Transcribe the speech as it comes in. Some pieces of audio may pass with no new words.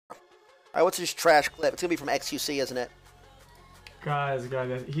Alright, what's this trash clip? It's gonna be from XQC, isn't it? Guys,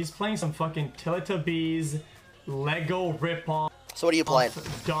 he's playing some fucking teletubbies, Lego ripoff. So what are you playing?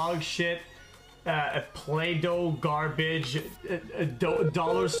 Dog shit, Play-Doh garbage,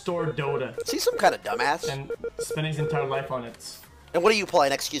 dollar store Dota. See, some kind of dumbass. And spending his entire life on it. And what are you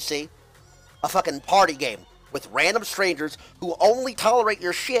playing, XQC? A fucking party game with random strangers who only tolerate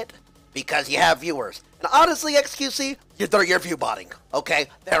your shit because you have viewers. And honestly, XQC, you're view botting. Okay?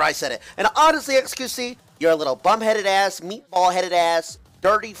 There, I said it. And honestly, XQC, you're a little bum-headed ass, meatball-headed ass,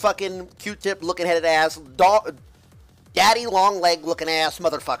 dirty fucking Q-tip looking headed ass, daddy long leg looking ass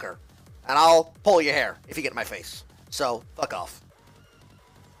motherfucker. And I'll pull your hair if you get in my face. So, fuck off.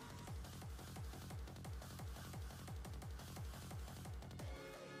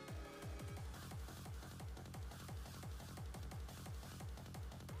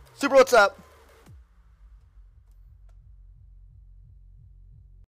 Super, what's up?